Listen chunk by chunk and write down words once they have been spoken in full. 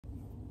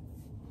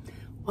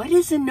What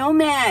is a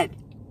nomad?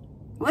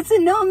 What's a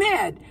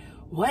nomad?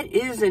 What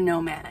is a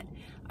nomad?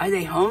 Are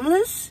they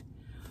homeless?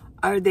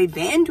 Are they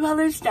van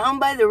dwellers down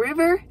by the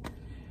river?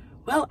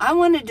 Well, I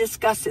want to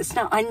discuss this.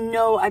 Now, I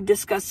know I've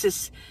discussed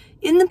this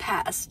in the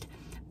past,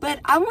 but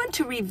I want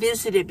to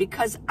revisit it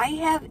because I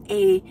have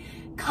a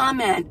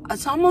comment.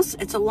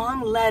 It's a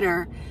long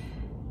letter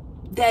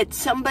that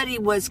somebody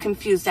was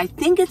confused. I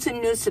think it's a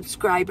new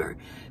subscriber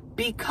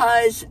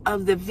because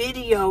of the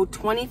video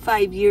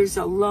 25 years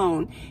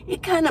alone.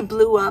 It kind of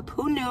blew up.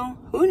 Who knew?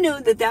 Who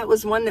knew that that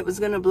was one that was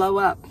going to blow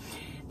up?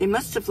 They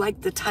must have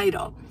liked the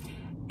title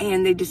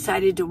and they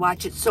decided to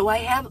watch it. So I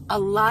have a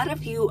lot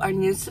of you are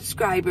new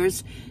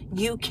subscribers.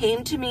 You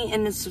came to me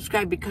and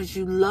subscribed because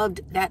you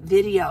loved that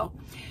video.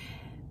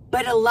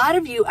 But a lot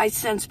of you, I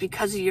sense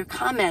because of your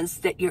comments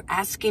that you're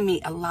asking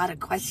me a lot of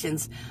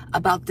questions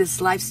about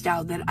this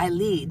lifestyle that I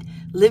lead,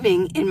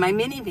 living in my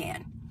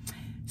minivan.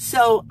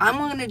 So I'm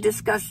going to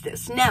discuss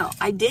this. Now,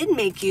 I did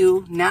make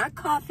you not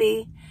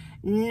coffee,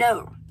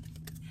 no,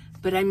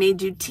 but I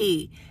made you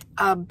tea.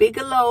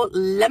 Bigelow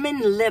lemon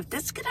lift.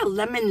 Let's get a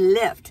lemon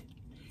lift.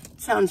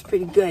 Sounds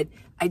pretty good.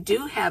 I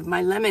do have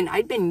my lemon.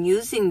 I've been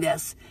using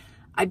this.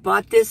 I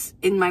bought this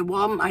in my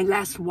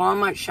last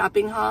Walmart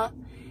shopping haul,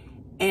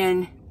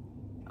 and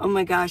oh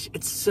my gosh,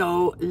 it's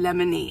so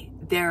lemony.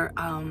 They're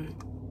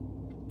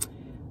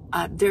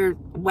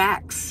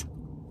wax,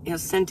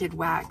 scented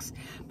wax.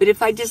 But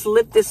if I just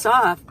lift this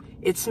off,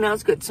 it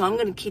smells good. So I'm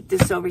going to keep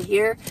this over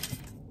here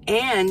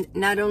and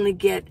not only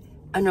get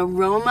an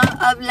aroma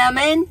of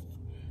lemon,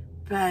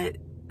 but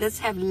let's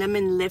have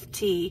lemon lift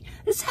tea.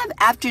 Let's have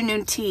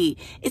afternoon tea.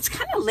 It's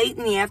kind of late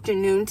in the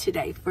afternoon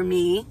today for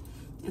me.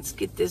 Let's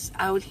get this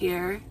out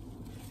here.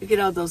 Look at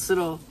all those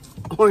little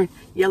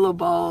yellow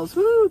balls.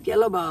 Woo,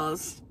 yellow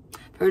balls.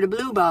 Heard of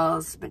blue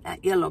balls, but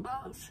not yellow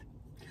balls.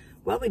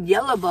 What would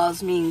yellow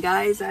balls mean,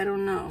 guys? I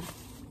don't know.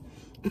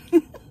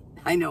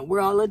 I know, we're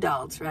all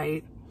adults,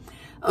 right?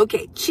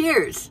 Okay,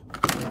 cheers.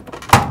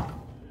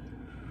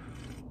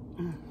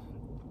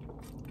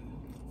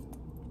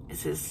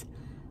 This is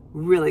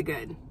really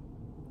good.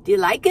 Do you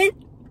like it?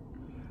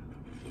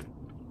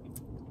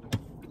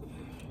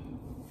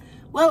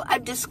 Well,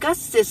 I've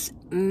discussed this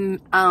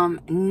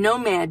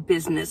nomad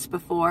business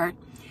before.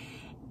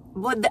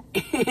 Well,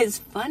 it's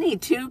funny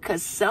too,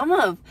 because some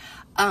of,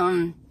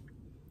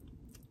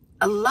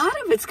 a lot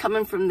of it's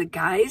coming from the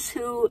guys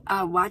who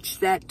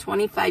watched that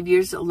 25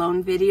 years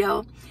alone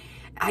video.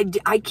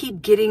 I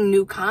keep getting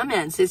new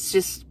comments. It's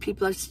just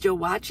people are still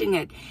watching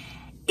it.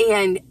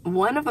 And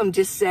one of them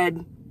just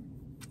said,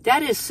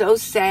 that is so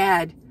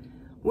sad.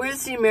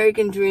 Where's the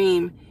American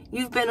dream?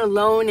 You've been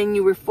alone and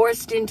you were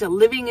forced into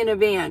living in a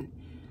van.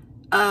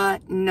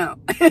 No.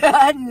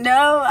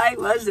 No, I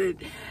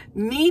wasn't.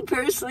 Me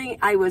personally,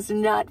 I was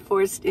not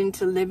forced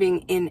into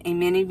living in a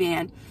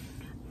minivan.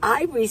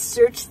 I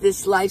researched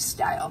this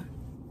lifestyle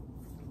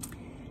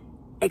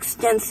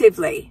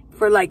extensively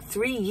for like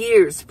 3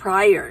 years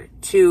prior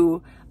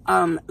to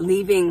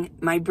leaving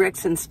my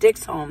bricks and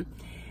sticks home.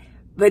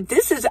 But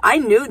I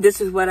knew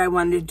this is what I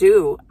wanted to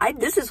do.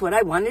 This is what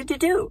I wanted to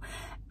do.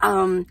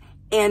 And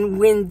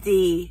when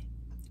the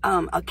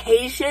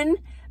occasion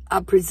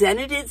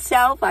presented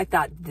itself, I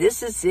thought,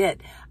 this is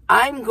it.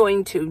 I'm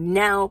going to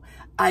now,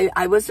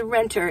 I was a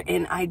renter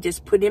and I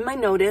just put in my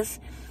notice.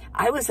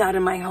 I was out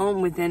of my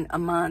home within a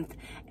month.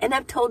 And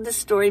I've told this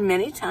story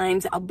many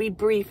times. I'll be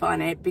brief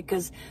on it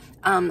because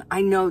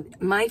I know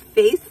my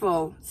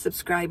faithful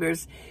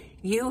subscribers,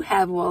 you're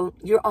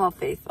all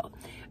faithful.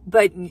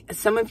 But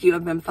some of you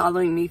have been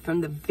following me from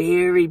the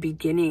very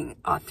beginning,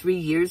 3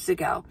 years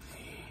ago.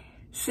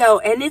 So,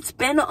 and it's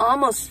been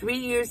almost 3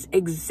 years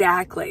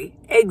exactly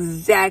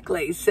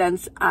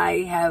since I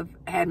have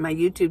had my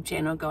YouTube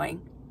channel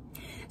going.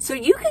 So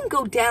you can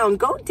go down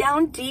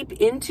deep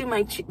into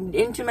my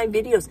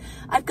videos.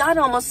 I've got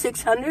almost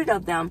 600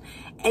 of them,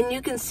 and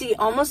you can see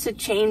almost a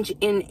change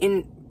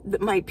in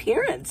my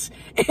appearance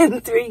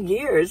in 3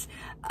 years.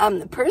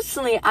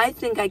 Personally, I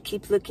think I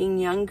keep looking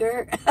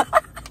younger.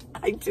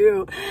 I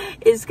do.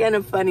 It's kind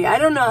of funny. I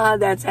don't know how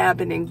that's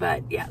happening,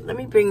 but yeah, let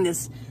me bring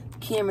this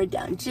camera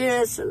down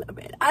just a little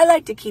bit. I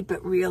like to keep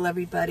it real,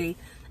 everybody.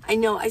 I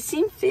know I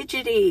seem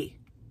fidgety.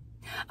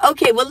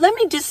 Okay, well, let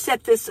me just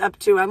set this up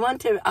too. I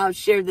want to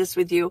share this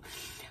with you.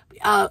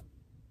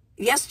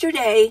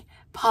 Yesterday,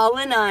 Paul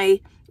and I,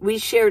 we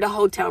shared a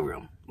hotel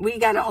room. We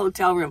got a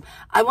hotel room.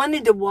 I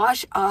wanted to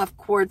wash off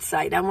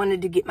quartzite. I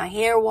wanted to get my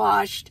hair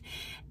washed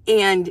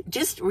and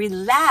just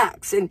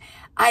relax. And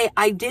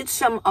I did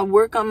some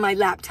work on my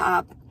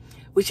laptop,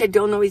 which I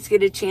don't always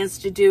get a chance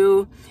to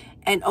do.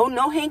 And oh,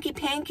 no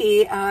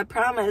hanky-panky, I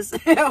promise.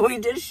 We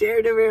just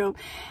shared a room.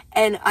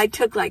 And I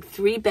took like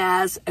 3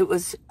 baths. It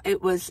was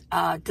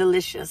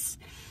delicious.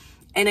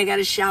 And I got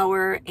a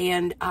shower,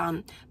 and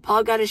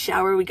Paul got a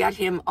shower. We got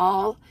him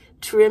all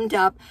trimmed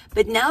up.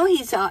 But now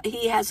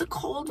he has a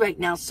cold right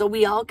now, so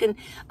we all can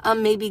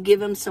maybe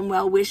give him some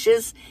well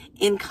wishes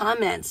in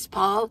comments.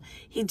 Paul,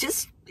 it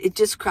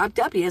just cropped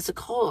up. He has a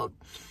cold.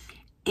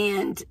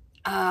 And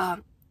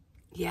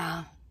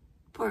yeah,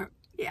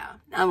 Yeah,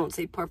 I won't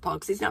say poor Paul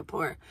because he's not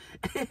poor.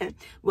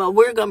 Well,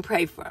 we're going to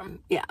pray for him.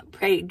 Yeah,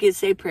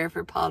 say a prayer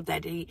for Paul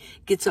that he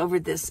gets over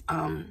this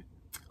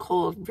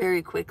cold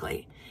very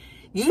quickly.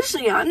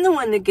 Usually I'm the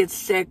one that gets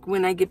sick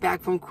when I get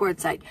back from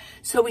courtside.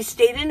 So we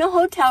stayed in a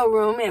hotel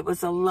room. It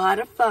was a lot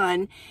of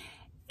fun.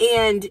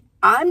 And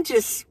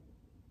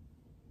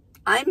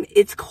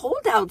it's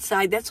cold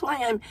outside. That's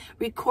why I'm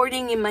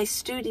recording in my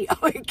studio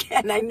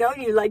again. I know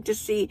you like to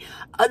see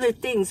other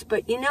things,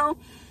 but you know,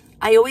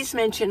 I always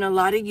mention a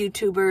lot of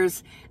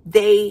YouTubers,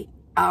 they,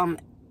 all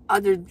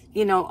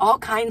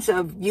kinds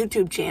of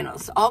YouTube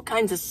channels, all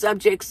kinds of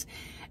subjects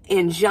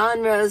and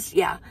genres.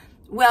 Yeah.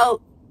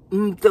 Well,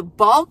 the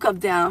bulk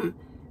of them,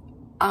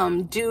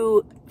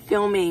 do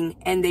filming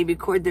and they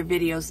record their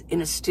videos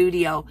in a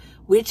studio,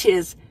 which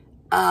is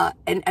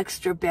an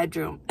extra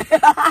bedroom.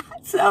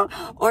 So,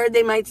 or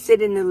they might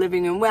sit in the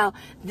living room. Well,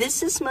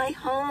 this is my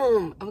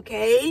home,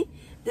 okay?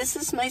 This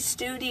is my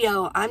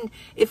studio.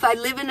 If I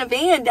live in a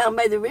van down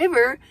by the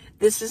river,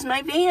 this is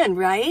my van,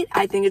 right?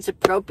 I think it's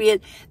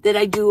appropriate that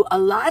I do a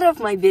lot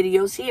of my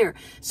videos here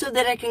so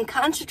that I can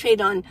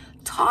concentrate on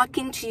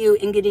talking to you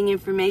and getting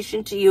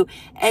information to you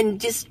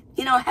and just,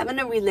 having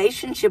a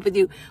relationship with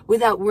you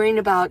without worrying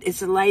about,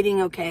 is the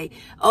lighting okay?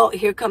 Oh,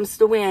 here comes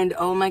the wind.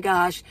 Oh my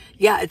gosh.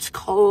 Yeah, it's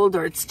cold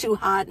or it's too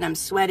hot and I'm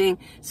sweating.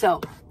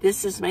 So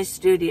this is my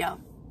studio.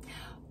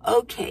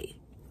 Okay,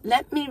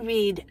 let me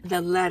read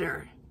the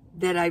letter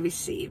that I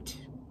received.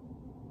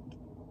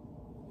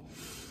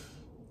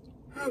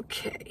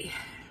 Okay.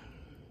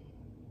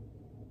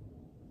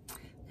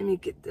 Let me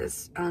get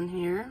this on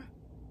here.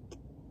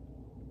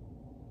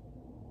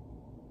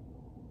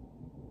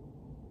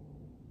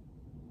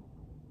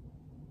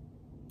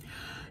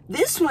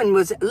 This one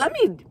was,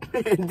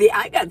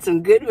 I got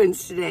some good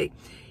ones today.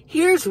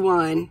 Here's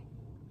one.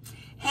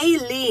 Hey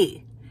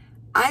Lee,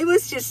 I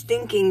was just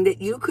thinking that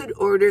you could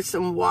order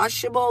some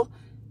washable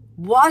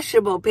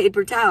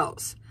paper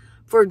towels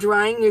for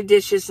drying your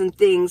dishes and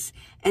things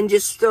and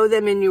just throw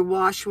them in your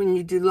wash when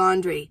you do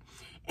laundry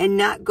and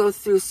not go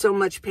through so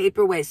much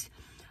paper waste.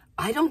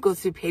 I don't go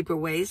through paper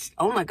waste.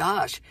 Oh my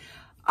gosh.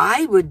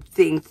 I would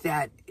think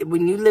that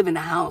when you live in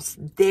a house,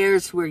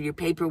 there's where your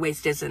paper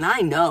waste is. And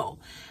I know,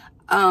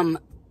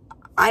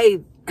 I've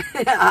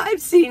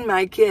seen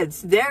my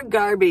kids, their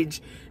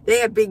garbage,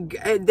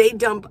 they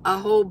dump a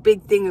whole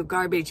big thing of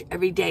garbage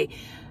every day.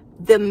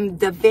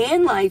 The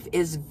van life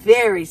is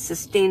very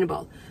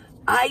sustainable.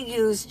 I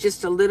use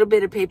just a little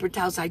bit of paper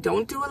towels. I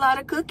don't do a lot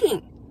of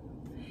cooking,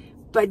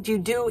 but you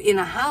do in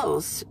a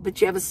house, but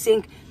you have a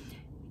sink.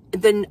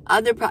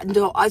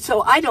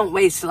 So I don't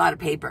waste a lot of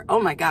paper. Oh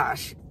my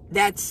gosh.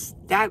 That's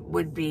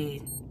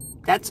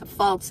a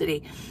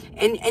falsity.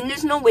 And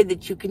there's no way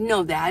that you can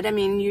know that. I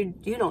mean, you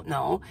don't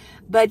know,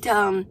 but,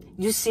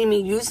 you see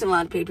me using a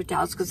lot of paper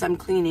towels because I'm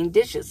cleaning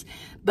dishes.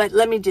 But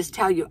let me just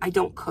tell you, I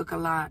don't cook a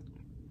lot.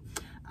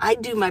 I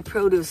do my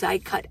produce. I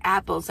cut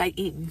apples. I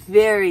eat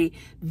very,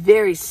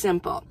 very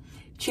simple.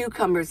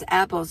 Cucumbers,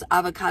 apples,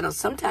 avocados.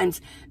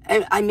 Sometimes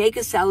I make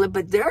a salad,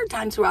 but there are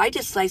times where I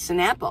just slice an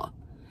apple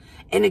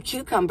and a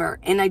cucumber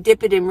and I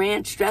dip it in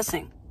ranch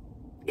dressing.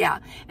 Yeah.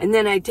 And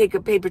then I take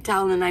a paper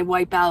towel and I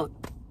wipe out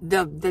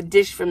the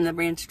dish from the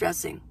ranch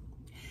dressing.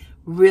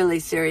 Really,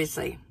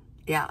 seriously.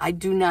 Yeah, I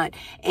do not.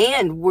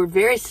 And we're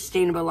very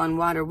sustainable on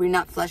water. We're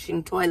not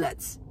flushing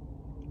toilets.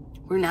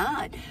 We're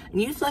not.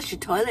 And you flush a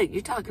toilet,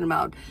 you're talking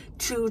about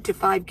 2 to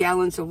 5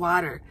 gallons of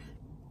water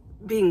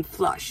being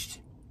flushed.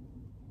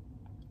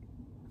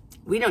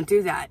 We don't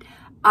do that.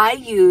 I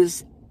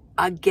use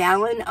a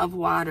gallon of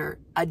water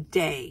a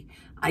day.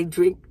 I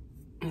drink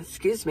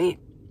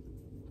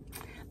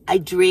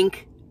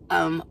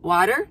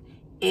water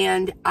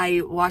and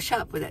I wash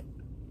up with it.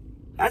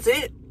 That's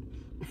it.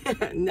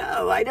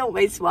 No, I don't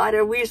waste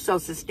water. We're so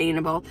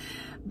sustainable.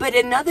 But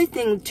another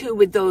thing too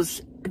with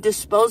those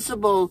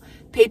disposable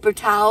paper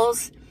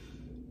towels,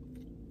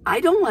 I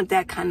don't want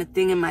that kind of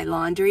thing in my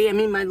laundry. I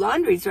mean, my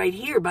laundry's right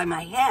here by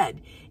my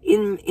head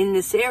in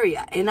this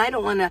area. And I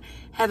don't want to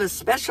have a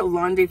special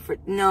laundry for,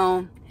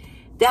 no.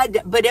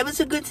 But it was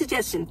a good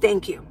suggestion.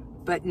 Thank you.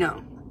 But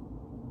no.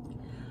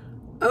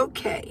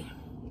 Okay.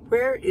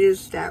 Where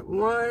is that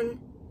one?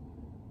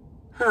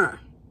 Huh.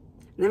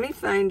 Let me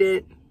find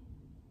it.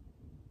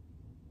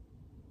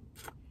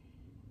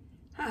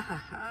 Ha ha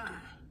ha.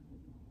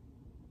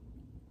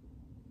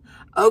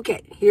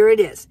 Okay, here it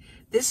is.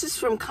 This is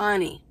from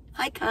Connie.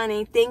 Hi,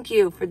 Connie. Thank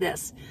you for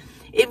this.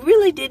 It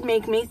really did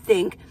make me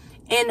think,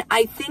 and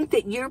I think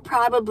that you're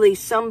probably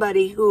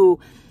somebody who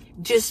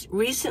just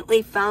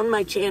recently found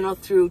my channel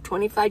through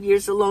 25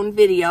 Years Alone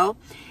video,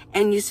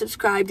 and you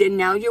subscribed, and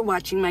now you're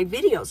watching my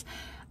videos.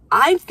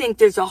 I think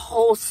there's a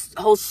whole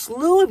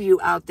slew of you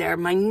out there,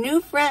 my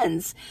new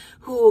friends,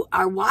 who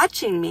are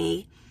watching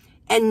me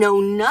and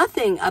know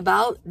nothing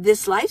about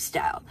this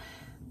lifestyle.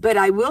 But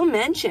I will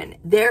mention,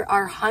 there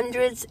are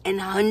hundreds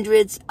and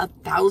hundreds of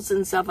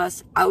thousands of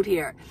us out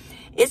here.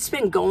 It's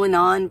been going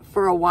on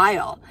for a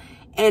while,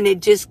 and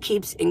it just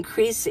keeps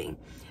increasing.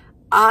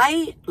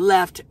 I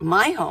left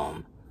my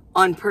home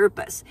on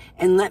purpose.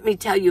 And let me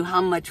tell you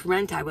how much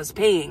rent I was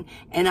paying.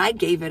 And I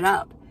gave it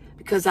up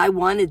because I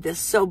wanted this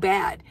so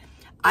bad.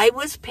 I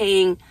was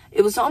paying,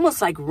 it was almost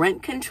like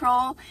rent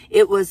control.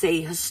 It was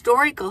a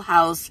historical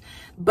house,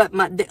 but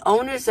the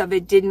owners of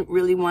it didn't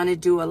really want to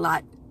do a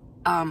lot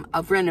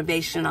of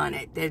renovation on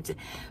it.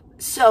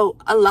 So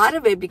a lot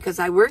of it, because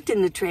I worked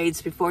in the trades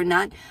before,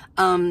 not,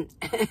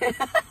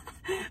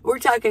 we're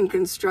talking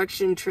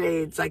construction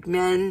trades, like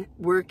men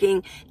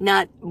working.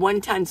 Not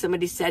one time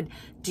somebody said,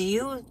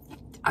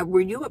 were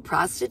you a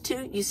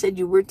prostitute? You said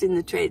you worked in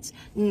the trades.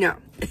 No,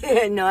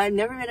 no, I've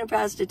never been a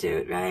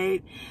prostitute,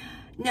 right?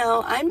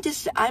 No, I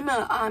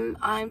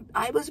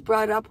was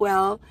brought up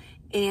well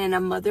and a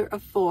mother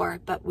of 4,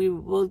 but we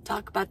will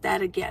talk about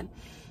that again.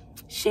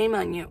 Shame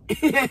on you.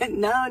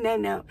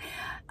 No.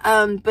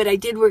 But I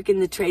did work in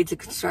the trades, the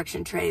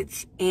construction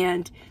trades.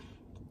 And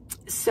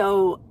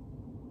so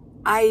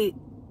I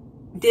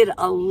did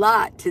a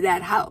lot to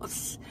that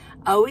house.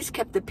 I always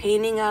kept the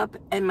painting up,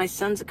 and my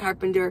son's a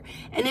carpenter.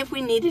 And if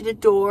we needed a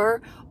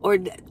door or,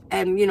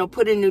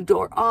 put a new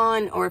door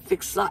on or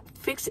fix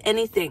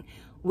anything,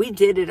 we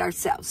did it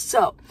ourselves.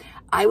 So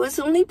I was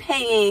only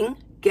paying,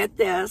 get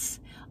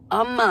this,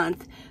 a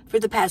month for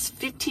the past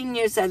 15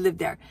 years I lived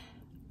there,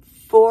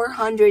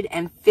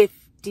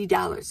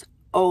 $450.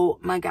 Oh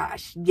my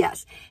gosh.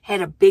 Yes.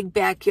 Had a big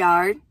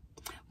backyard,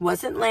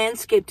 wasn't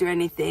landscaped or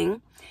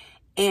anything,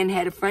 and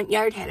had a front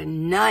yard, had a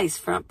nice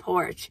front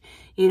porch.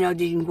 You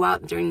can go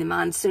out during the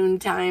monsoon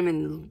time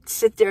and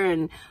sit there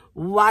and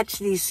watch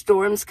these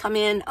storms come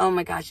in. Oh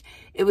my gosh.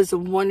 It was a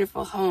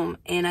wonderful home,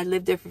 and I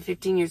lived there for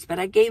 15 years, but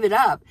I gave it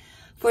up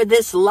for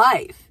this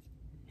life.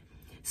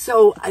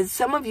 So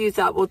some of you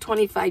thought, well,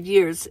 25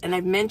 years, and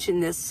I've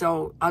mentioned this,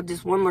 so I'll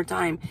just one more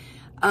time.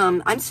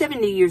 I'm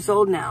 70 years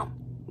old now.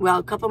 Well,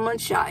 a couple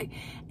months shy.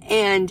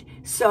 And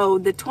so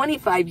the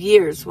 25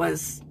 years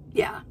was,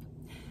 yeah.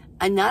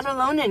 I'm not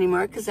alone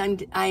anymore because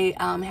I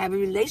have a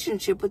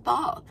relationship with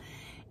Paul,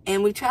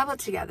 and we travel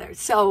together.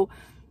 So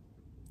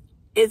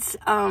it's,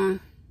 some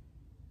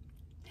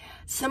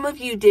of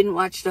you didn't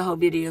watch the whole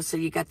video, so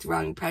you got the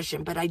wrong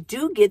impression, but I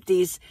do get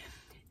these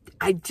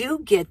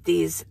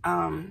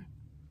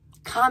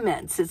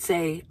comments that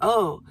say,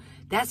 oh,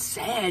 that's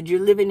sad. You're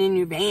living in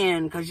your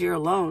van because you're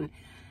alone.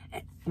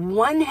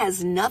 One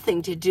has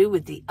nothing to do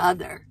with the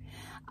other.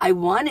 I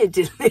wanted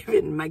to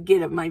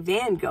get my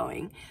van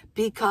going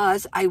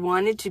because I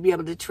wanted to be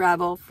able to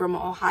travel from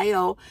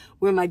Ohio,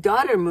 where my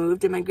daughter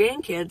moved and my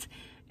grandkids,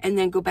 and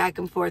then go back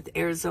and forth to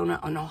Arizona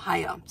and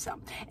Ohio.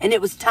 And it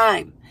was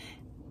time.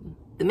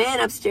 The man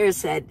upstairs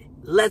said,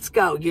 let's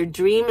go. Your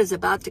dream is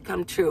about to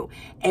come true.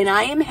 And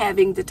I am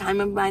having the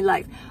time of my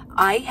life.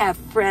 I have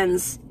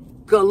friends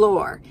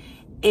galore,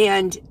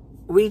 and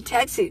we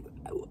texted.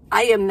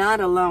 I am not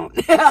alone.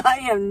 I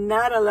am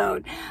not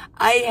alone.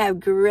 I have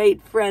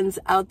great friends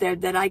out there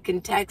that I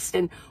can text,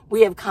 and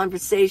we have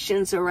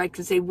conversations, or I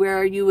can say, where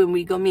are you? And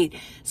we go meet.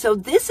 So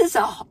this is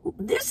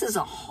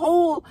a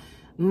whole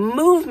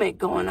movement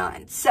going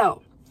on.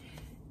 So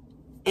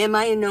am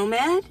I a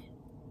nomad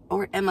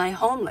or am I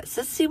homeless?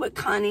 Let's see what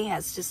Connie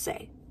has to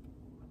say.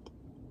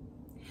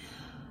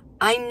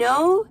 I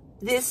know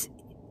this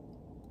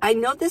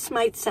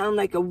might sound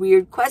like a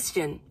weird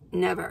question.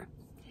 Never.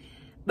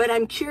 But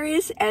I'm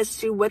curious as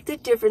to what the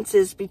difference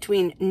is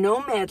between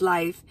nomad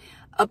life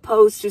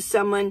opposed to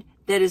someone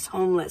that is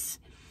homeless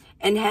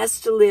and has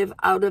to live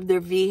out of their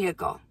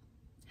vehicle.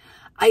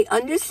 I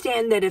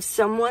understand that if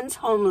someone's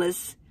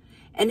homeless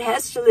and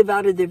has to live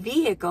out of their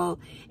vehicle,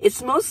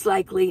 it's most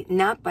likely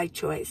not by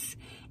choice.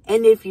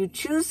 And if you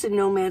choose the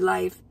nomad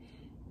life,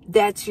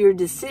 that's your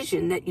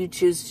decision that you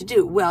choose to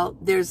do. Well,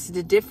 there's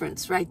the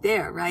difference right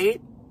there, right?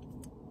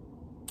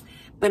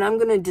 But I'm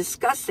going to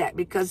discuss that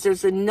because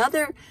there's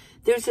another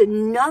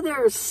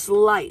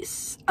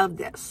slice of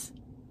this.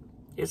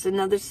 There's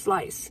another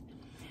slice,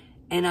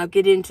 and I'll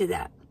get into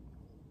that.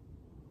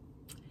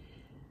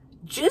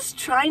 Just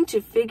trying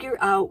to figure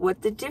out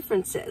what the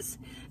difference is,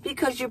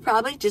 because you're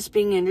probably just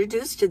being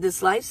introduced to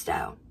this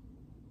lifestyle.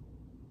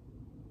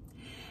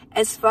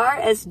 As far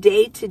as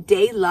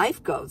day-to-day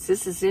life goes,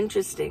 this is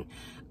interesting.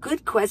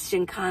 Good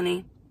question,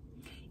 Connie.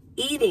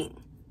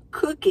 Eating,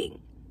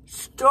 cooking,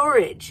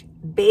 storage,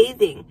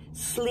 bathing,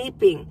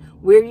 sleeping,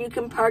 where you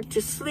can park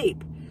to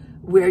sleep,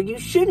 where you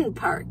shouldn't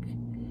park.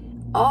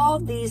 All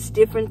these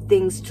different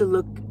things to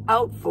look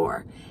out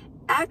for.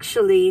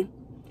 Actually,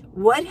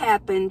 what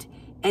happened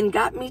and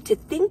got me to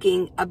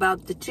thinking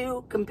about the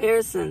two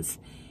comparisons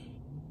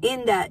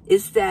in that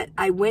is that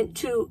I went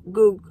to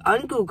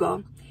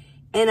Google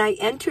and I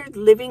entered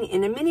living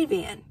in a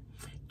minivan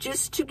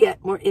just to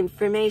get more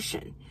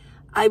information.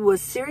 I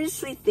was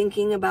seriously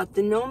thinking about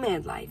the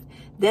nomad life.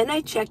 Then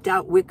I checked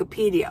out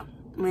Wikipedia.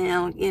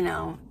 Well,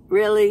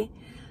 really?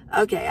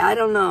 Okay, I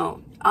don't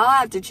know. I'll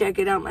have to check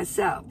it out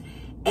myself.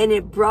 And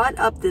it brought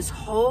up this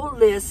whole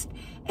list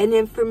and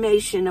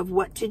information of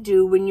what to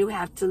do when you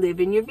have to live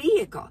in your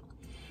vehicle.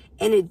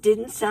 And it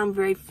didn't sound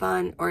very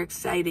fun or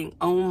exciting.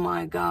 Oh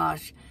my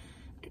gosh.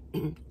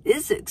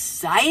 This is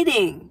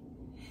exciting.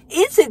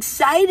 it's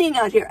exciting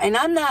out here. And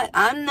I'm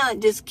not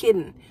just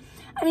kidding.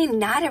 I mean,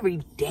 not every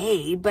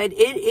day, but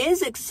it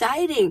is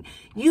exciting.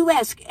 You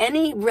ask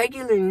any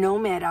regular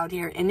nomad out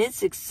here, and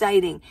it's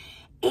exciting.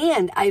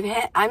 And I'm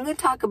going to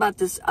talk about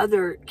this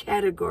other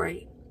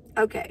category.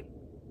 Okay.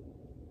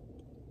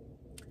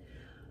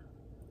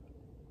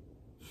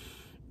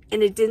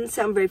 And it didn't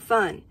sound very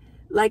fun,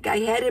 like I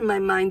had in my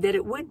mind that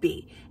it would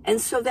be.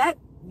 And so that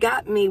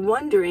got me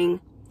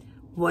wondering,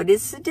 what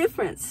is the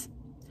difference?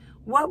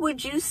 What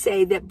would you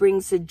say that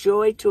brings a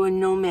joy to a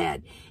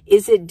nomad?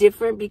 Is it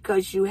different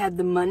because you have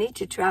the money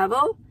to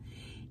travel?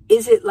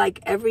 Is it like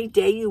every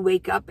day you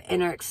wake up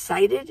and are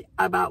excited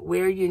about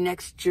where your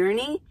next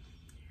journey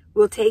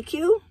will take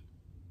you?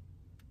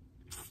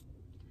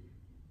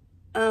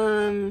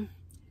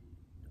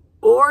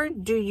 Or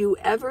do you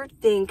ever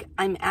think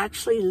I'm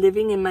actually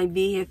living in my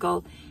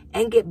vehicle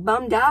and get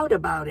bummed out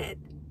about it?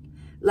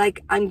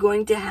 Like I'm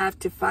going to have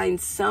to find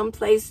some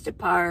place to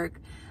park.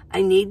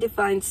 I need to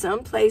find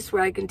some place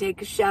where I can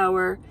take a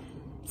shower,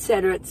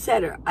 etc.,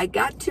 etc. I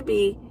got to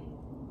be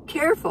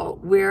careful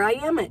where I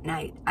am at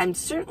night. I'm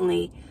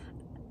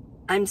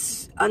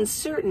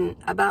uncertain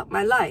about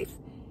my life.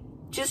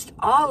 Just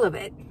all of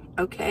it,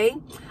 okay?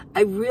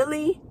 I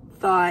really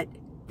thought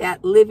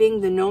that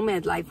living the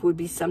nomad life would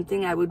be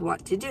something I would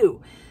want to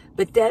do.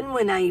 But then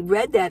when I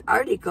read that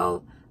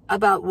article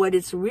about what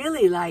it's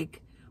really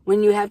like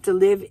when you have to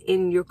live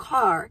in your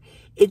car,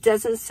 it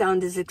doesn't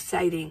sound as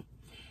exciting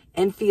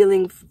and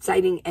feeling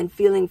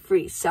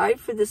free. Sorry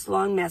for this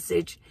long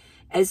message.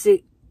 As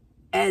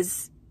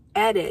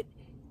add it,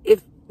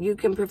 if you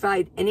can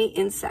provide any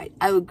insight,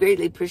 I would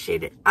greatly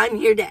appreciate it. I'm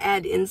here to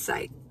add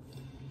insight.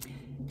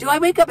 Do I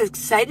wake up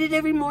excited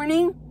every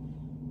morning?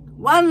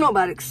 Well, I don't know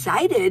about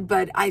excited,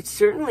 but I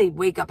certainly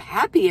wake up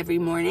happy every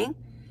morning.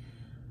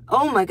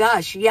 Oh my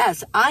gosh,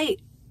 yes.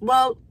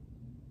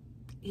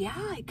 Yeah,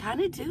 I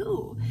kind of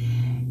do.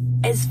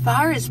 As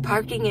far as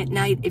parking at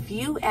night, if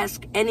you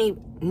ask any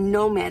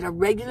nomad, a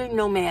regular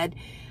nomad,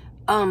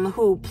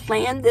 who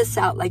planned this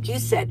out, like you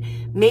said,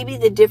 maybe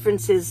the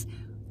difference is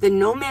the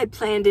nomad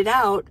planned it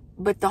out,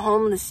 but the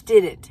homeless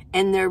didn't,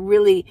 and they're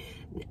really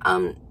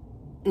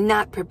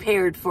not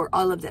prepared for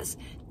all of this.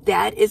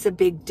 That is a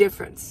big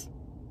difference.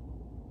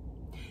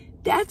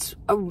 That's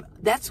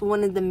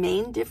one of the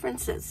main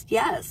differences.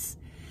 Yes.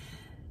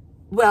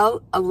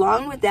 Well,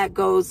 along with that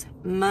goes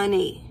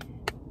money.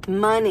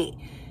 Money.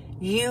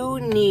 You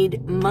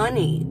need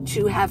money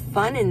to have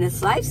fun in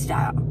this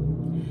lifestyle.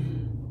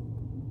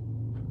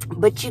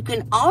 But you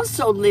can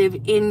also live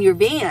in your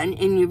van,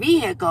 in your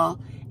vehicle,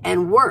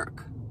 and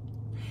work.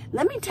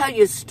 Let me tell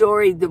you a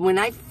story that when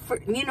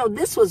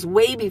this was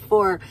way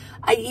before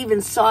I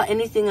even saw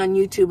anything on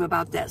YouTube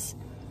about this.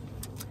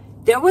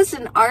 There was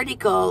an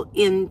article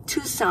in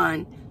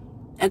Tucson.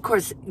 Of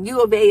course,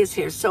 U of A is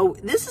here. So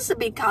this is a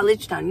big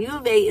college town. U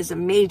of A is a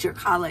major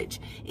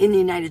college in the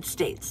United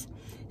States.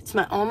 It's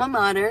my alma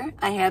mater.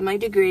 I had my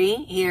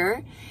degree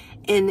here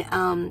in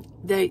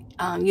the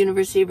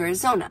University of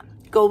Arizona.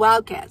 Go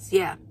Wildcats,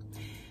 yeah.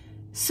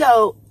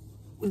 So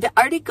the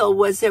article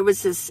was there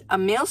was a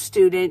male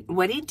student.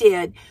 What he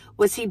did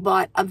was he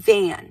bought a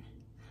van,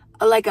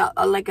 like a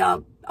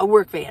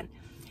work van.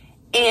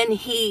 And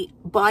he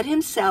bought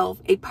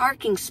himself a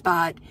parking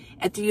spot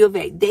at the U of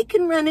A. They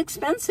can run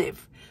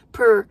expensive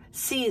per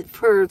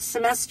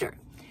semester.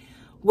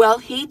 Well,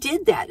 he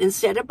did that.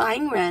 Instead of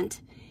buying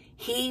rent,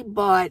 he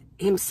bought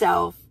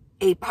himself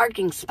a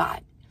parking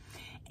spot.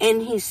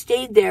 And he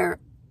stayed there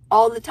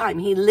all the time.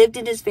 He lived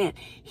in his van.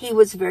 He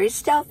was very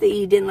stealthy.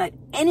 He didn't let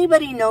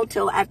anybody know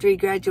till after he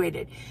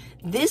graduated.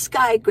 This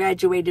guy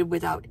graduated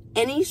without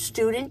any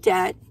student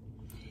debt.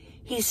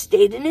 He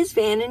stayed in his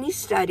van and he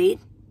studied.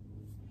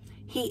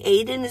 He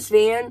ate in his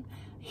van.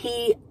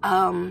 He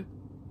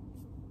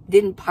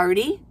didn't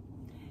party.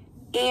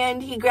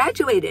 And he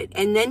graduated.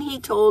 And then he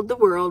told the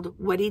world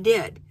what he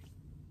did.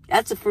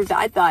 That's the first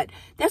I thought,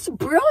 that's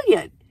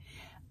brilliant.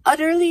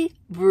 Utterly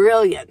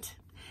brilliant.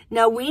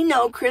 Now, we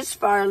know Chris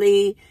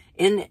Farley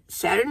in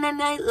Saturday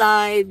Night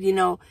Live,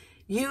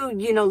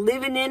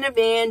 living in a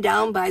van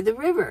down by the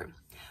river.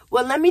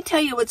 Well, let me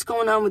tell you what's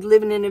going on with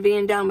living in a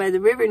van down by the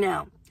river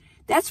now.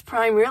 That's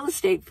prime real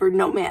estate for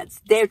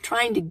nomads. They're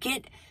trying to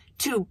get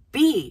to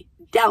be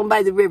down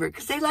by the river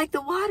because they like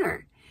the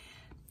water.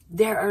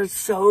 There are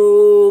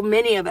so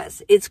many of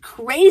us. It's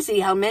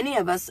crazy how many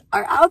of us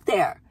are out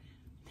there.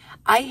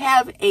 I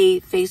have a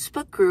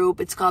Facebook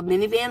group. It's called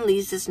Minivan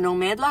Leads This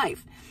Nomad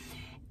Life.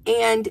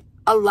 And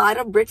a lot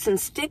of bricks and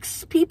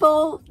sticks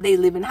people, they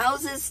live in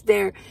houses.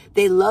 They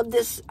love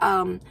this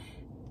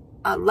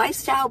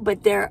lifestyle,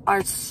 but there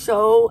are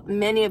so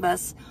many of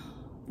us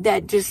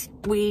that just,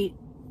 we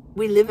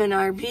live in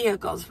our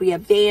vehicles. We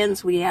have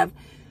vans. We have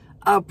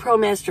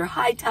ProMaster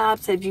high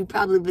tops. Have you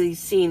probably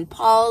seen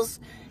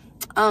Paul's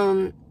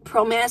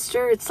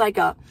ProMaster?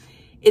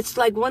 It's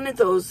like one of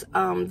those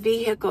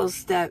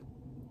vehicles that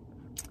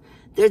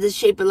they're the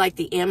shape of like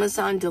the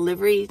Amazon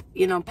delivery,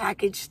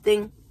 package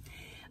thing.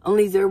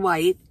 Only they're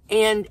white.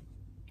 And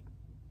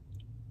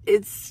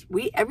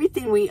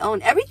everything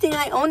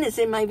I own is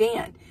in my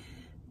van.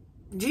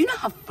 do you know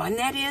how fun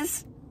that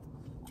is?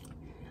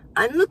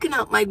 I'm looking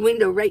out my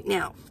window right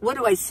now. What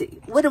do I see?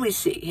 What do we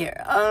see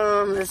here?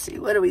 Let's see.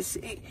 What do we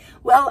see?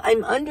 Well,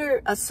 I'm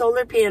under a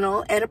solar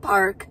panel at a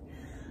park,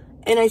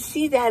 and I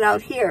see that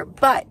out here.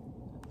 But,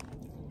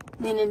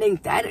 I mean, it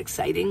ain't that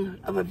exciting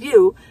of a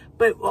view.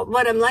 But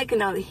what I'm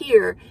liking out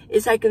here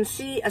is I can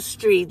see a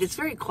street. It's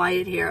very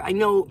quiet here. I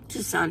know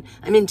Tucson.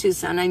 I'm in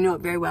Tucson. I know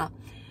it very well.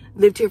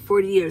 Lived here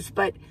 40 years.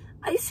 But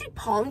I see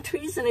palm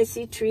trees, and I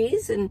see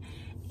trees, and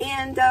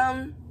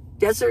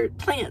desert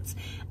plants.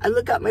 I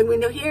look out my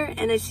window here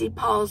and I see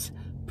Paul's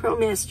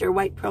ProMaster,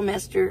 white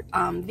ProMaster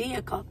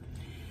vehicle.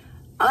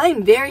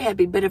 I'm very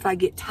happy, but if I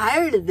get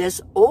tired of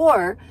this,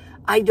 or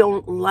I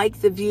don't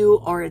like the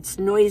view, or it's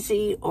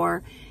noisy,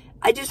 or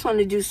I just want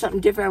to do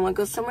something different, I want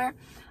to go somewhere,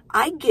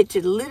 I get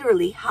to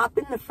literally hop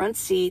in the front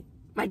seat,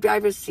 my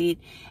driver's seat,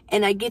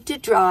 and I get to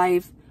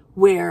drive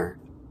where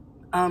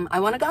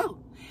I want to go.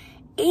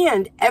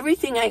 And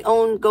everything I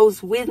own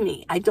goes with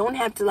me. I don't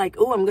have to like,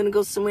 oh, I'm going to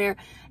go somewhere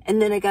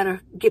and then I got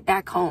to get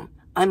back home.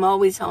 I'm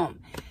always home.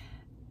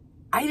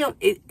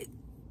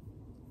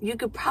 You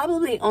could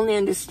probably only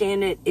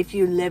understand it if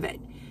you live it,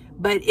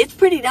 but it's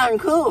pretty darn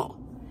cool.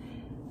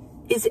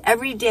 Is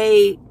every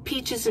day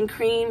peaches and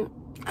cream?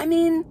 I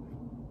mean,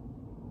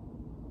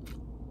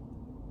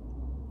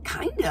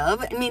 kind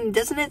of. I mean,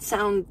 doesn't it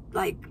sound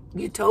like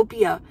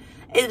utopia?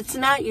 It's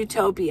not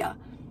utopia.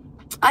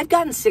 I've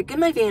gotten sick in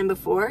my van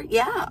before,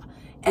 yeah.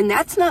 And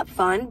that's not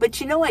fun,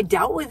 but you know, I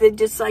dealt with it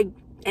just like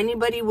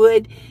anybody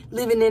would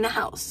living in a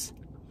house.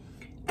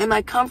 Am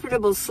I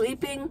comfortable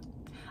sleeping?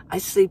 I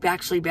sleep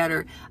actually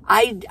better.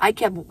 I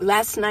kept,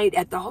 last night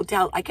at the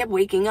hotel, I kept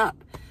waking up.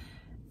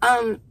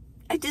 I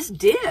just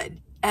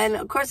did. And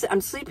of course,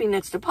 I'm sleeping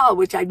next to Paul,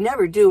 which I'd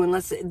never do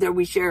unless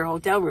we share a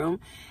hotel room.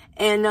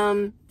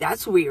 And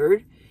that's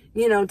weird,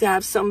 you know, to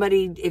have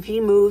somebody, if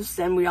he moves,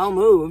 then we all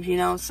move, you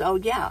know, so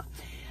yeah.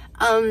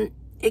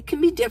 It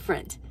can be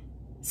different.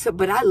 So,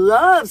 but I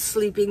love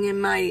sleeping in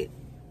my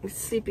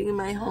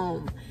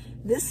home.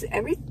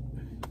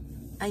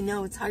 I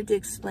know it's hard to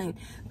explain,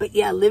 but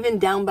yeah, living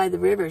down by the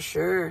river,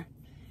 sure.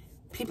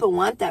 People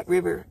want that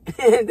river.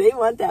 They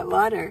want that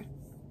water.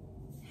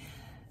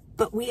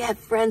 But we have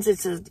friends.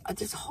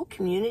 There's a whole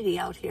community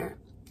out here.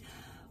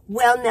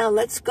 Well, now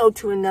let's go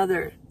to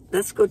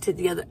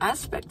the other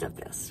aspect of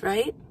this,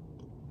 right?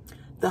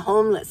 The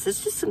homeless.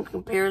 It's just some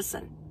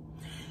comparison.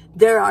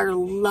 There are a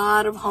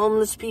lot of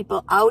homeless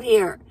people out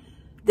here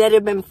that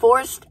have been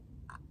forced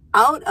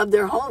out of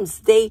their homes.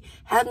 They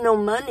have no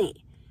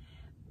money,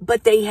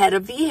 but they had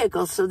a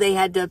vehicle, so they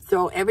had to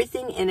throw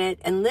everything in it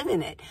and live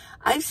in it.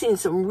 I've seen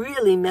some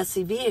really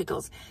messy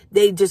vehicles.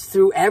 They just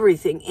threw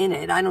everything in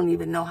it. I don't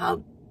even know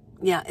how.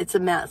 Yeah, it's a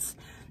mess.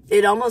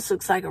 It almost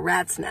looks like a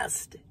rat's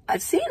nest.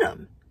 I've seen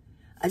them.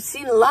 I've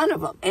seen a lot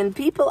of them. And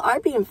people are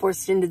being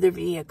forced into their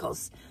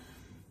vehicles.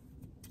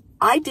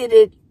 I did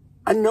it.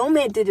 A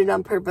nomad did it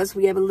on purpose.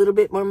 We have a little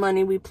bit more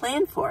money. We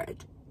planned for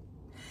it.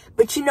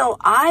 But, you know,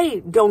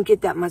 I don't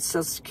get that much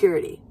Social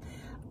Security.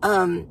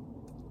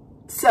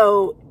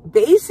 So,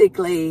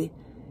 basically,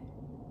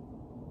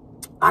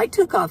 I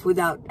took off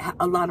without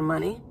a lot of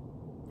money.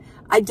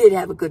 I did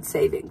have a good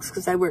savings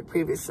because I worked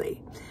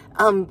previously,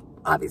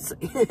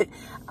 obviously.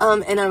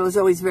 And I was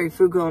always very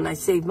frugal and I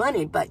saved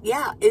money. But,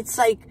 yeah, it's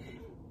like,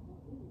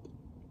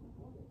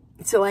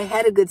 so I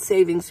had a good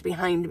savings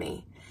behind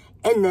me.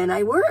 And then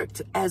I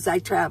worked as I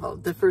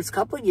traveled. The first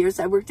couple of years,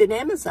 I worked at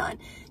Amazon.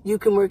 I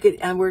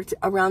worked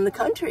around the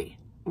country,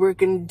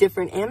 working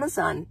different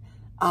Amazon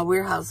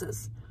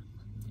warehouses.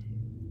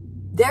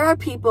 There are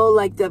people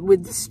like that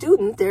with the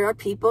student. There are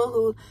people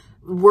who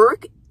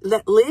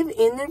live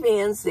in their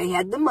vans. They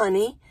had the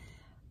money.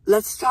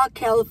 Let's talk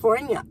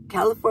California.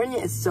 California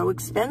is so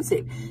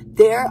expensive.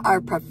 There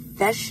are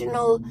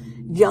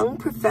young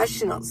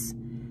professionals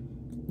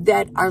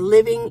that are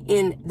living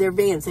in their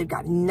vans. They've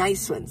got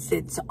nice ones.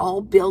 It's all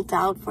built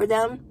out for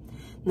them.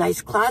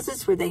 Nice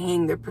closets where they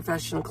hang their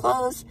professional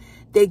clothes.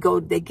 They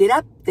get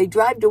up, they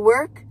drive to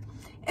work,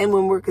 and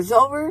when work is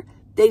over,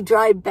 they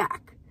drive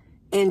back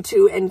and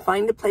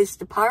find a place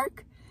to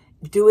park,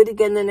 do it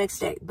again the next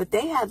day. But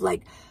they have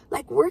like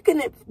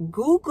working at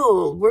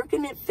Google,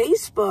 working at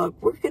Facebook,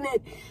 working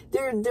at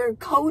they're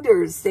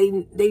coders.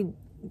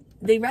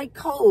 They write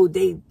code.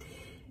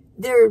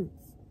 They're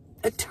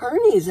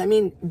attorneys. I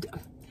mean,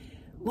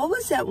 what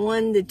was that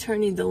one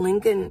attorney, the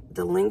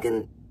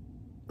Lincoln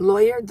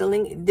lawyer,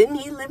 didn't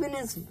he live in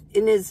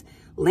his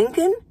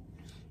Lincoln?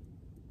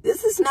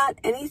 This is not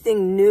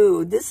anything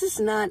new. This is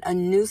not a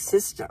new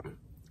system.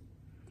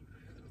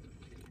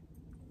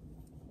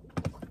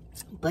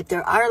 But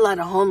there are a lot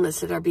of homeless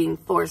that are being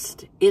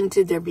forced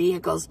into their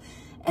vehicles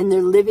and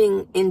they're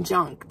living in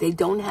junk. They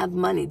don't have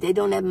money. They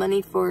don't have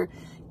money for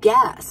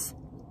gas.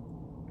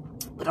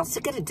 What else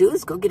they got to do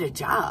is go get a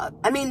job.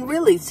 I mean,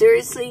 really,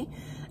 seriously,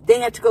 they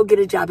have to go get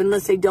a job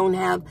unless they don't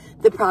have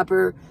the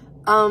proper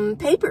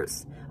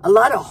papers. A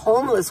lot of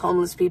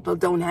homeless people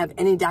don't have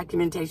any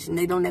documentation.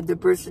 They don't have their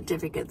birth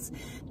certificates.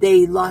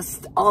 They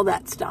lost all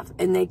that stuff,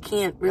 and they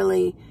can't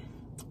really,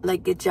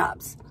 like, get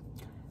jobs.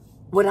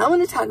 what I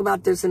want to talk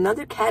about, there's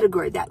another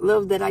category,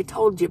 that I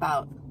told you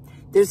about.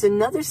 There's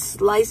another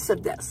slice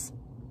of this.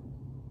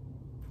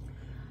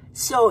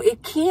 So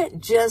it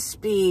can't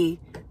just be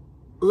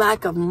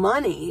lack of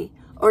money,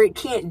 or it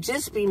can't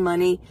just be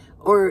money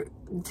or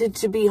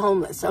to be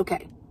homeless.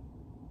 Okay.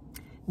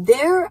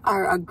 There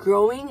are a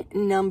growing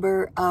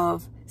number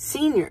of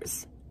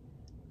seniors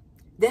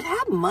that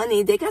have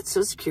money. They got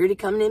Social Security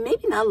coming in,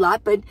 maybe not a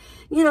lot, but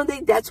you know,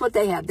 that's what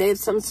they have. They have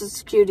some Social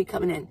Security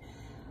coming in.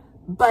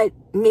 But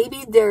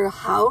maybe their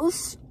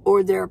house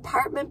or their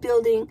apartment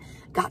building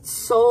got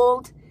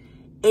sold,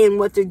 and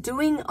what they're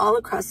doing all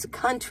across the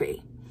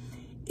country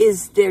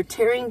is they're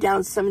tearing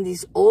down some of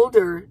these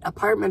older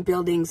apartment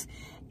buildings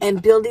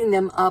and building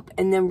them up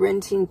and then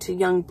renting to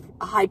young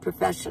high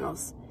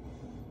professionals.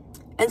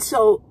 And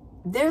so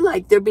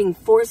they're being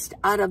forced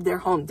out of their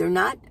home. They're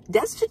not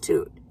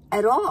destitute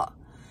at all.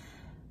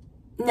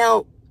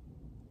 Now,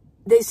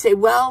 they say,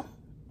 well,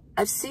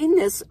 I've seen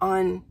this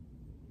on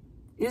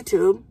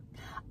YouTube.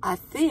 I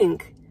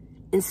think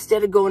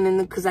instead of going in,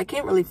 because I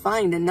can't really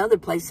find another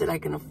place that I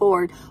can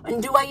afford,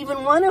 and do I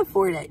even want to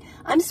afford it?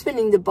 I'm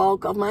spending the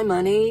bulk of my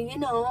money, you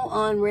know,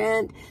 on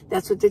rent.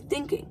 That's what they're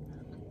thinking.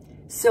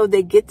 So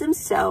they get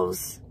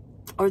themselves,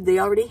 or they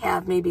already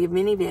have maybe a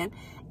minivan,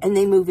 and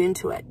they move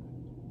into it.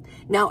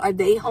 Now, are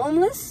they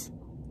homeless?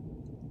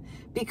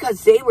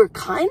 Because they were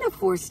kind of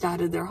forced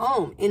out of their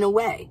home, in a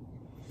way.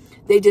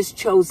 They just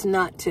chose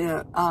not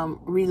to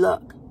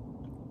relook.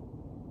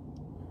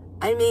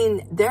 I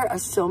mean, there are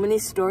so many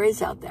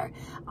stories out there.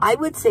 I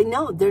would say,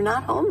 no, they're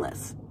not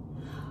homeless.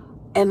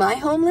 Am I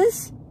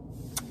homeless?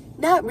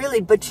 Not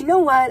really. But you know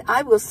what?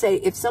 I will say,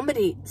 if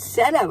somebody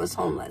said I was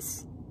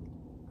homeless,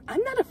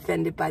 I'm not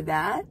offended by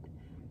that.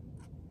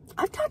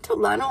 I've talked to a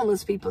lot of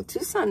homeless people.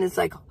 Tucson is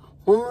like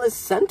homeless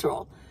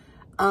central.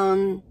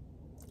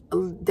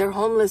 They're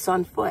homeless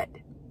on foot.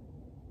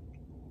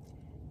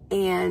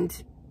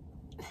 And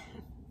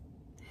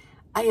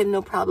I have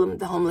no problem with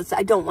the homeless.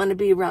 I don't want to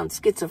be around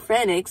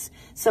schizophrenics.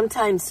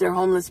 Sometimes they're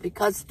homeless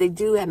because they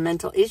do have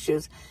mental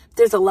issues.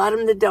 There's a lot of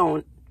them that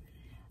don't.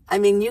 I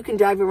mean, you can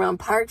drive around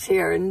parks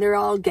here and they're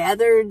all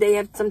gathered. They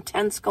have some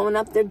tents going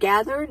up. They're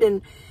gathered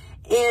and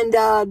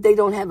they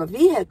don't have a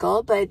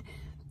vehicle, but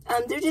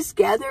they're just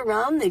gathered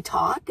around. They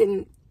talk,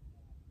 and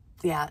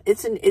yeah,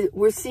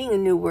 we're seeing a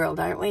new world,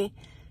 aren't we?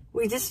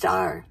 We just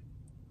are.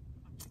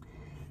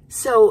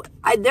 So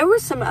there were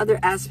some other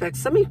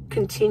aspects. Let me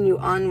continue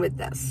on with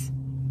this.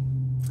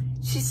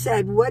 She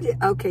said,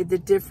 okay, the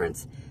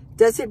difference.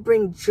 Does it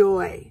bring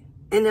joy?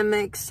 And am I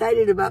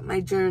excited about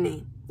my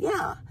journey?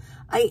 Yeah,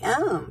 I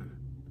am.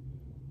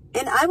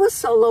 And I was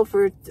solo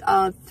for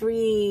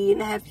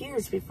 3.5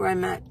 years before I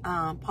met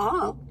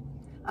Paul.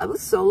 I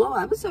was solo.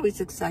 I was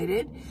always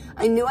excited.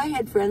 I knew I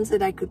had friends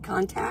that I could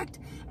contact.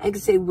 I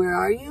could say, where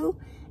are you?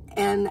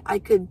 And I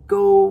could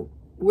go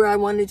where I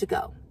wanted to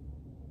go.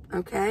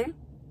 Okay?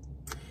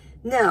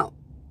 Now,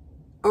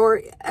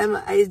 or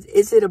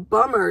is it a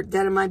bummer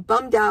that am I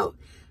bummed out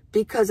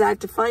because I have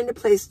to find a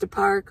place to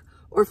park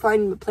or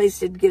find a place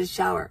to get a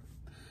shower?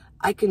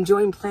 I can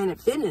join Planet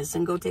Fitness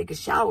and go take a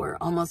shower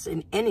almost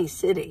in any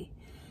city.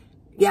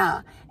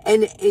 Yeah.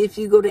 And if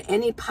you go to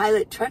any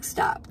Pilot truck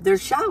stop,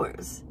 there's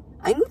showers.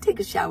 I can go take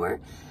a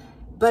shower.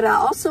 But I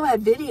also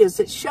have videos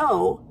that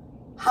show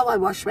how I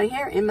wash my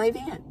hair in my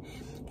van.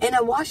 And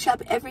I wash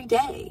up every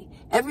day.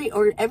 Every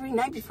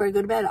night before I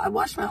go to bed, I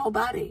wash my whole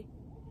body.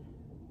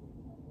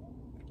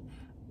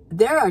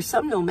 There are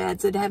some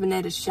nomads that haven't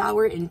had a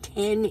shower in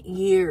 10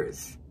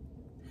 years.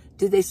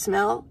 Do they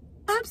smell?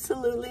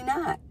 Absolutely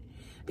not.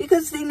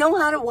 Because they know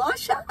how to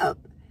wash up.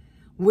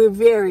 We're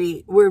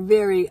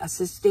very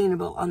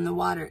sustainable on the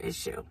water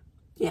issue.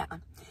 Yeah.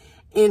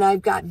 And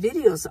I've got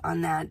videos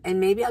on that. And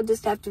maybe I'll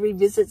just have to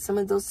revisit some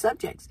of those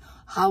subjects.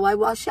 How I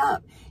wash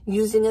up.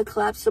 Using a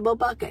collapsible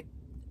bucket.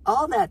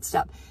 All that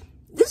stuff.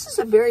 This is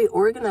a very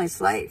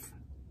organized life.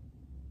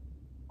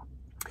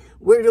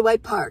 Where do I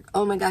park?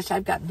 Oh my gosh,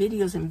 I've got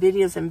videos and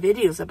videos and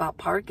videos about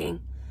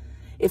parking.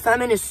 If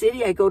I'm in a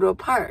city, I go to a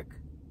park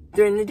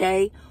during the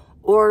day,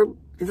 or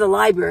the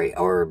library,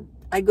 or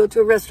I go to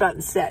a restaurant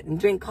and sit and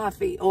drink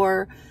coffee,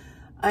 or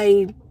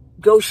I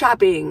go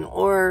shopping,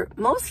 or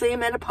mostly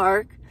I'm at a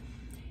park.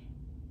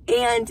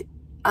 And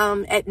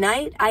at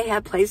night, I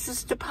have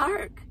places to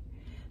park.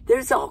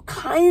 There's all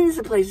kinds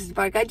of places to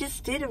park. I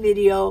just did a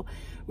video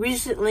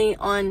recently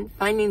on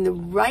finding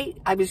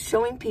I was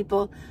showing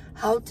people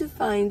how to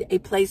find a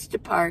place to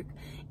park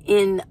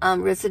in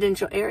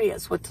residential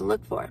areas, what to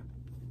look for.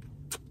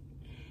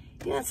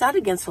 Yeah, it's not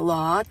against the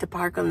law to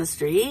park on the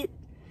street.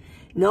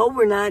 No,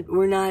 we're not,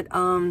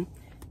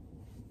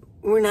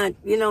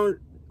 you know,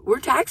 we're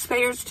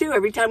taxpayers too.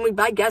 Every time we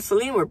buy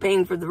gasoline, we're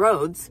paying for the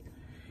roads.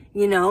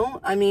 You know,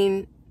 I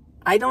mean,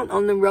 I don't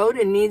own the road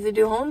and neither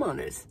do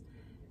homeowners.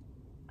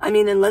 I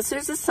mean, unless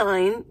there's a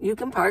sign, you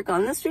can park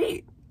on the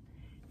street.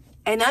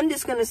 And I'm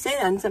just going to say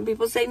that, and some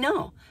people say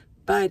no.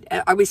 But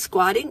are we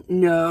squatting?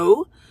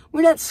 No,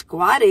 we're not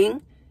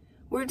squatting.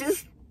 We're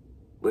just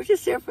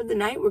there for the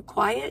night. We're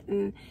quiet,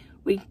 and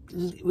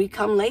we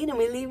come late and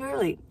we leave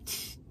early.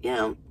 You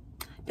know,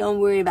 Don't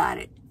worry about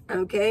it,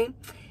 okay?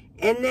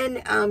 And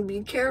then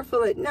be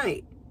careful at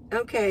night,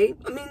 okay?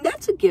 I mean,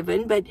 that's a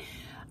given, but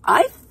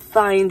I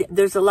find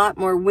there's a lot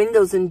more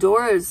windows and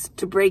doors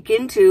to break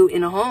into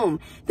in a home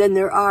than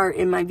there are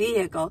in my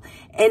vehicle.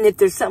 And if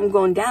there's something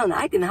going down,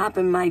 I can hop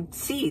in my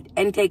seat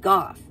and take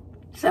off.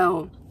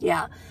 So,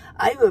 yeah,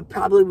 I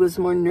probably was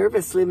more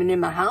nervous living in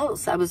my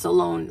house. I was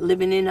alone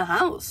living in a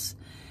house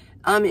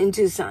in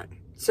Tucson.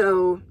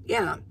 So,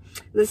 yeah,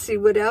 let's see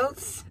what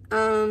else.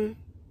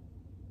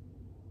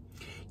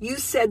 You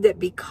said that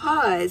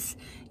because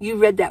you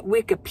read that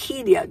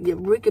Wikipedia,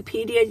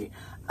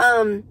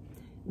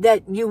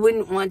 that you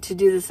wouldn't want to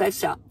do this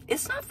lifestyle.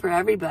 It's not for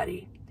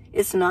everybody.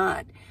 It's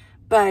not.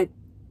 But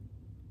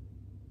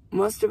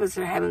most of us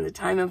are having the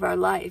time of our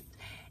life.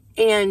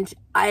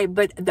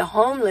 But the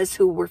homeless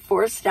who were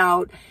forced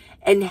out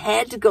and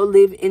had to go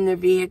live in their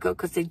vehicle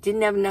because they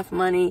didn't have enough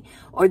money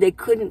or they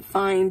couldn't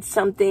find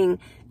something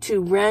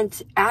to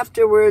rent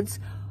afterwards,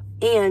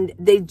 and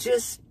they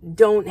just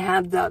don't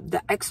have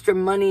the extra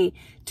money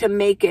to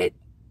make it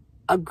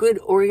a good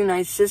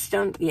organized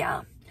system.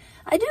 Yeah,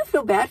 I do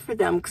feel bad for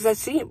them because I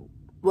see,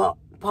 well,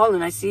 Paul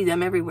and I see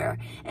them everywhere.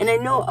 And I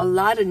know a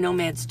lot of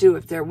nomads do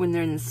when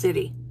they're in the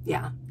city.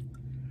 Yeah.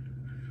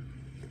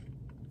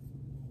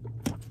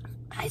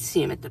 I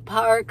see them at the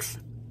parks.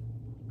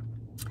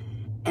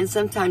 And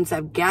sometimes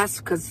I've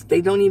gasped because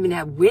they don't even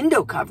have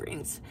window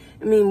coverings.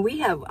 I mean,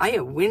 I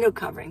have window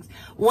coverings.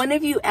 One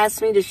of you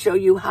asked me to show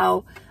you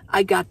how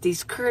I got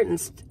these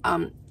curtains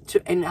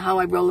and how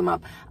I roll them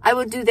up. I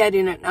will do that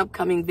in an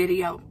upcoming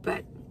video.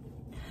 But,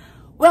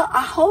 well,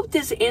 I hope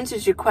this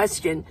answers your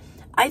question.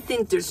 I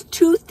think there's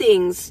two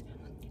things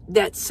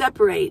that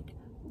separate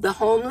the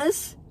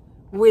homeless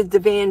with the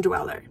van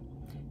dweller.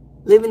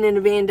 Living in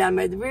a van down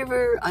by the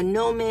river, a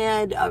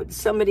nomad,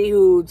 somebody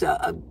who's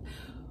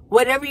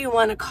whatever you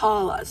want to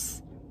call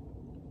us.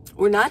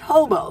 We're not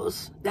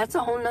hobos. That's a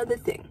whole nother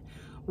thing.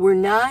 We're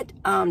not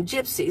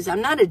gypsies.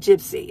 I'm not a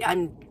gypsy.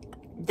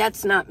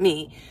 That's not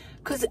me.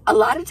 Because a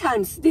lot of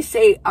times they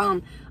say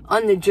on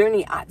the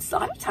journey, a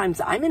lot of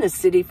times I'm in a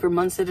city for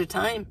months at a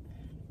time.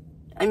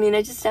 I mean,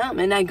 I just am.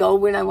 And I go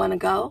when I want to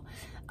go.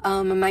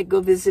 I might go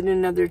visit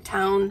another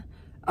town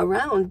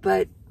around,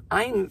 but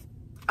I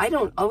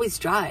don't always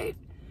drive.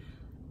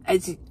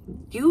 As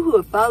you who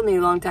have followed me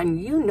a long time,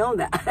 you know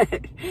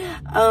that.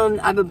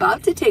 I'm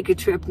about to take a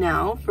trip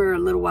now for a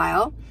little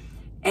while.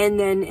 And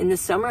then in the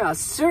summer, I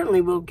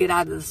certainly will get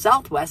out of the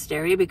southwest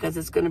area because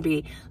it's going to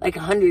be like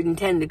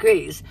 110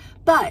 degrees.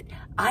 But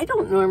I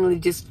don't normally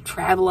just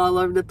travel all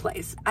over the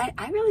place.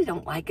 I really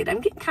don't like it.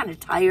 I'm getting kind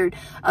of tired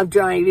of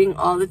driving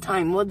all the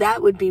time. Well,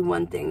 that would be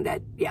one thing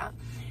that, yeah.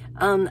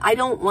 I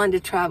don't want to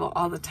travel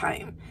all the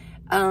time.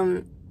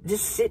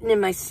 Just sitting in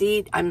my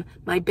seat,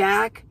 my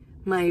back,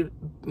 my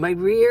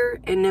rear,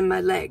 and then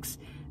my legs.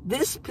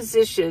 This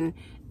position,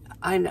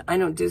 I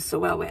don't do so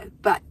well with.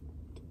 But,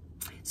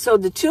 so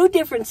the two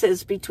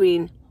differences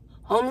between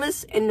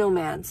homeless and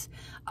nomads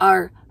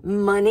are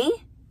money,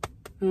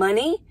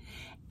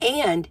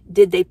 and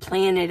did they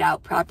plan it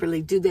out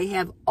properly? Do they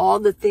have all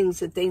the things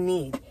that they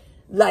need?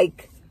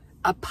 Like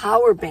a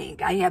power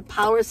bank. I have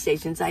power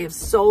stations. I have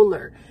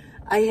solar.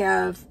 I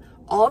have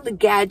all the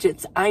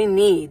gadgets I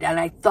need, and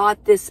I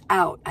thought this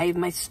out. I have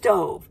my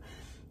stove,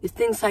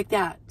 things like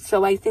that.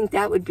 So I think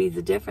that would be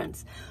the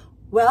difference.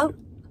 Well,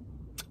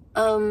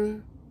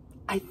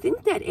 I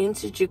think that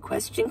answered your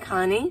question,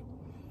 Connie.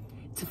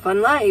 It's a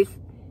fun life.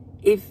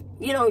 If,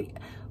 you know,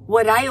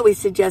 what I always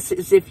suggest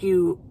is if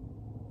you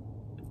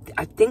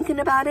are thinking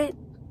about it,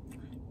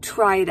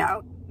 try it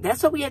out.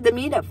 That's what we had the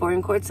meetup for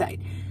in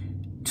Quartzsite.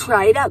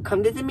 Try it out.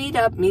 Come to the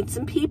meetup, meet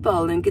some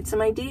people, and get some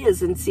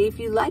ideas and see if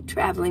you like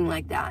traveling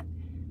like that.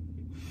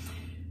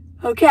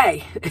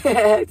 Okay,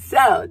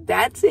 so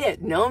that's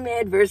it.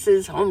 Nomad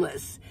versus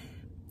homeless.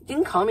 You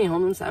can call me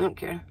homeless. I don't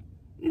care.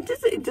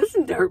 It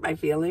doesn't hurt my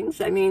feelings.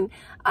 I mean,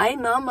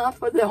 I'm all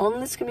for the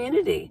homeless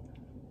community.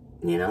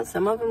 You know,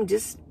 some of them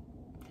just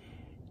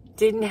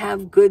didn't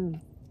have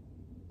good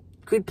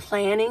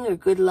planning or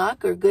good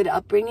luck or good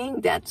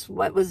upbringing. That's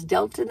what was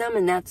dealt to them,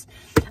 and that's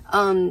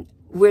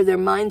where their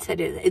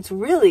mindset is. It's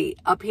really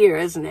up here,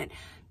 isn't it?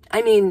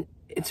 I mean,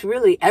 it's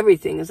really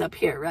everything is up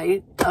here,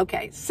 right?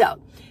 Okay,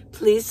 so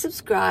please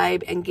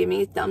subscribe and give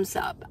me a thumbs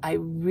up. I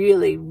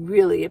really,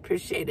 really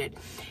appreciate it.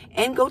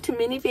 And go to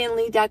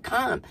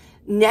minivanlee.com.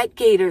 Net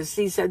gaiters,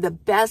 these are the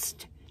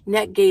best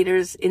net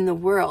gaiters in the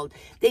world.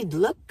 They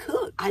look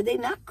cool. Are they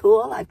not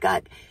cool? I've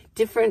got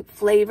different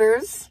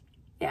flavors.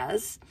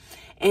 Yes.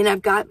 And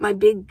I've got my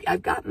big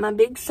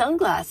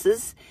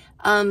sunglasses.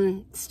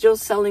 Still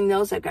selling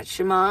those. I've got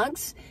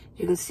Shimogs.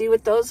 You can see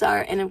what those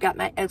are. And I've got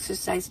my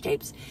exercise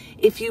tapes.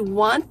 If you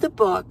want the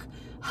book,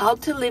 How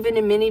to Live in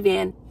a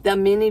Minivan, The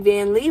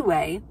Minivan Lee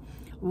Way,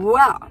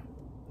 wow.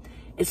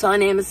 It's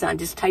on Amazon.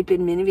 Just type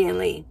in Minivan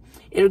Lee.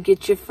 It'll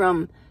get you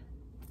from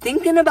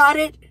thinking about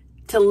it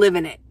to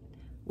living it.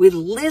 We'll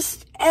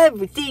list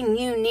everything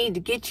you need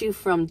to get you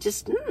from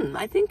just,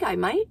 I think I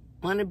might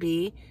want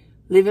to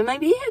live in my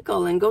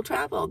vehicle and go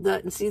travel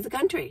and see the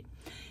country,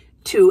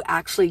 to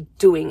actually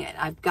doing it.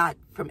 I've got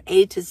from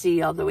A to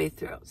Z all the way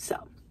through.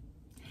 So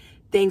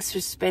thanks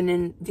for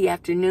spending the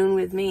afternoon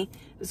with me.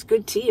 It was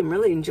good tea. I'm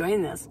really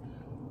enjoying this.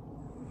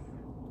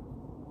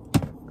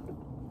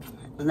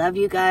 Love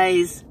you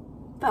guys.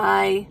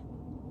 Bye.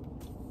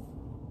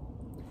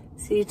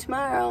 See you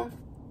tomorrow.